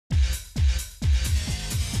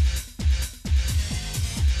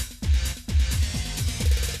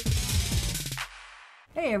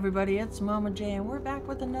Hey everybody, it's Mama J and we're back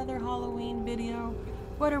with another Halloween video.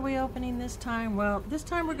 What are we opening this time? Well, this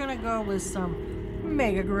time we're gonna go with some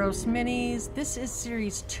Mega Gross Minis. This is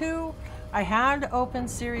series 2. I had opened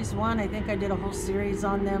series 1. I think I did a whole series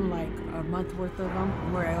on them, like a month worth of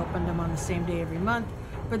them, where I opened them on the same day every month.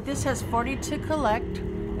 But this has 40 to collect.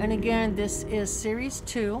 And again, this is series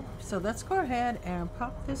 2. So let's go ahead and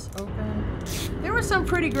pop this open. There were some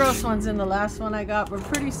pretty gross ones in the last one I got, but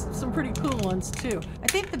some pretty cool ones too. I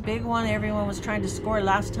think the big one everyone was trying to score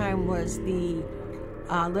last time was the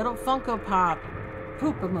little Funko Pop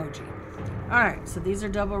poop emoji. Alright, so these are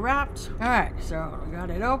double wrapped. Alright, so we got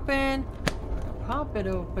it open. Pop it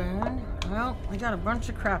open. Well, we got a bunch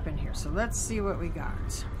of crap in here, so let's see what we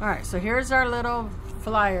got. Alright, so here's our little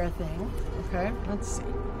flyer thing. Okay, let's see.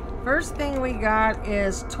 First thing we got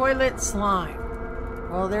is toilet slime.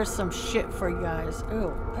 Well, there's some shit for you guys.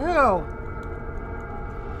 Ew. Ew.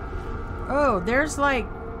 Oh, there's like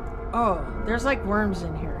worms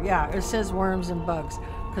in here. Yeah, it says worms and bugs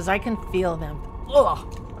because I can feel them.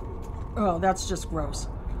 Ugh. Oh, that's just gross.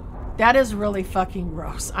 That is really fucking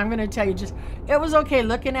gross. I'm gonna tell you, it was okay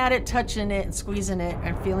looking at it, touching it, and squeezing it,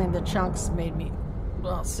 and feeling the chunks made me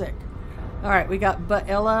sick. All right, we got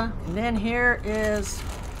Butella, and then here is,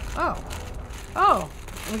 oh,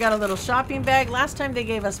 we got a little shopping bag. Last time they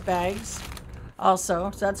gave us bags also,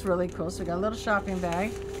 so that's really cool. So we got a little shopping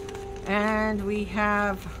bag, and we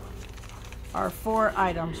have our 4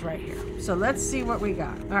 items right here. So let's see what we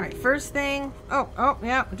got. All right, first thing, oh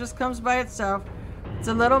yeah, it just comes by itself. It's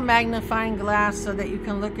a little magnifying glass so that you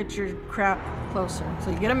can look at your crap closer. So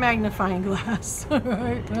you get a magnifying glass. All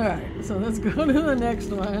right, so let's go to the next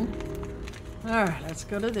one. All right, let's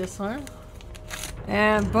go to this one.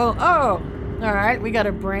 And boom, oh, all right, we got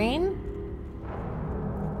a brain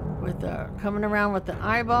with coming around with the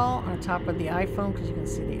eyeball on top of the iPhone, because you can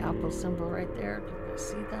see the Apple symbol right there. Do you guys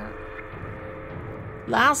see that?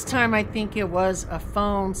 Last time I think it was a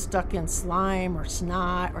phone stuck in slime or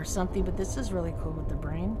snot or something, but this is really cool with the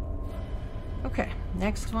brain. Okay,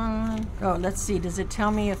 next one. Oh, let's see. Does it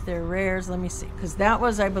tell me if they're rares? Let me see. Because that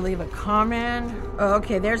was, I believe, a common. Oh,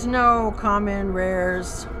 okay, there's no common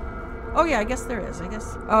rares. Oh, yeah, I guess there is. I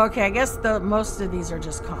guess. Oh, okay, I guess most of these are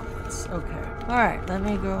just commons. Okay. All right, let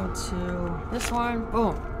me go to this one.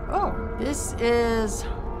 Boom. Oh, this is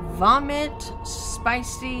vomit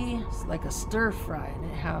spicy. It's like a stir fry. And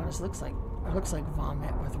it looks like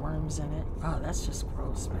vomit with worms in it. Oh, that's just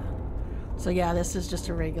gross, man. So yeah, this is just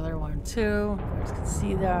a regular one too. You guys can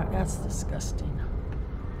see that. That's disgusting.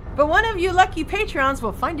 But one of you lucky Patreons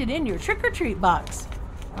will find it in your trick-or-treat box.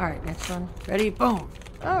 All right, next one. Ready? Boom.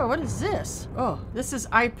 Oh, what is this? Oh, this is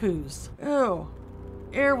eye poos. Oh,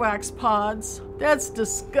 earwax pods. That's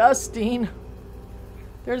disgusting.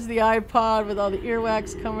 There's the iPod with all the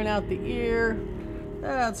earwax coming out the ear.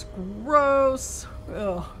 That's gross.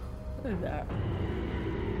 Oh, look at that.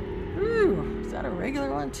 Ooh, is that a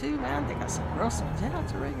regular one too, man? They got some gross ones. Yeah,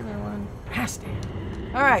 it's a regular one. Nasty.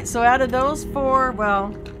 All right, so out of those 4,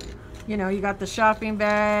 well, you know, you got the shopping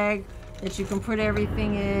bag that you can put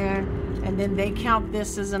everything in, and then they count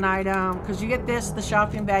this as an item because you get this, the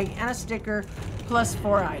shopping bag, and a sticker plus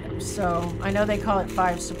 4 items. So I know they call it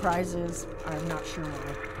 5 surprises. I'm not sure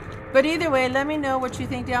why. But either way, let me know what you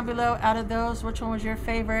think down below. Out of those, which one was your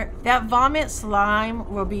favorite? That vomit slime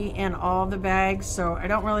will be in all the bags, so I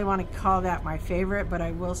don't really want to call that my favorite, but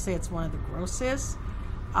I will say it's one of the grossest.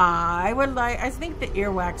 I think the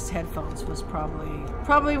earwax headphones was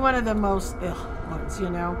probably one of the most ones, you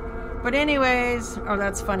know. But anyways, oh,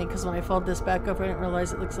 that's funny because when I fold this back up, I didn't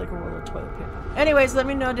realize it looks like a roll of toilet paper. Anyways, let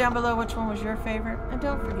me know down below which one was your favorite. And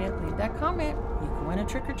don't forget, leave that comment. You can win a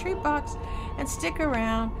trick-or-treat box. And stick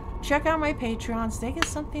around. Check out my Patreons. They get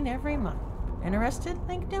something every month. Interested?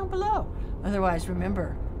 Link down below. Otherwise,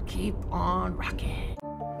 remember, keep on rocking.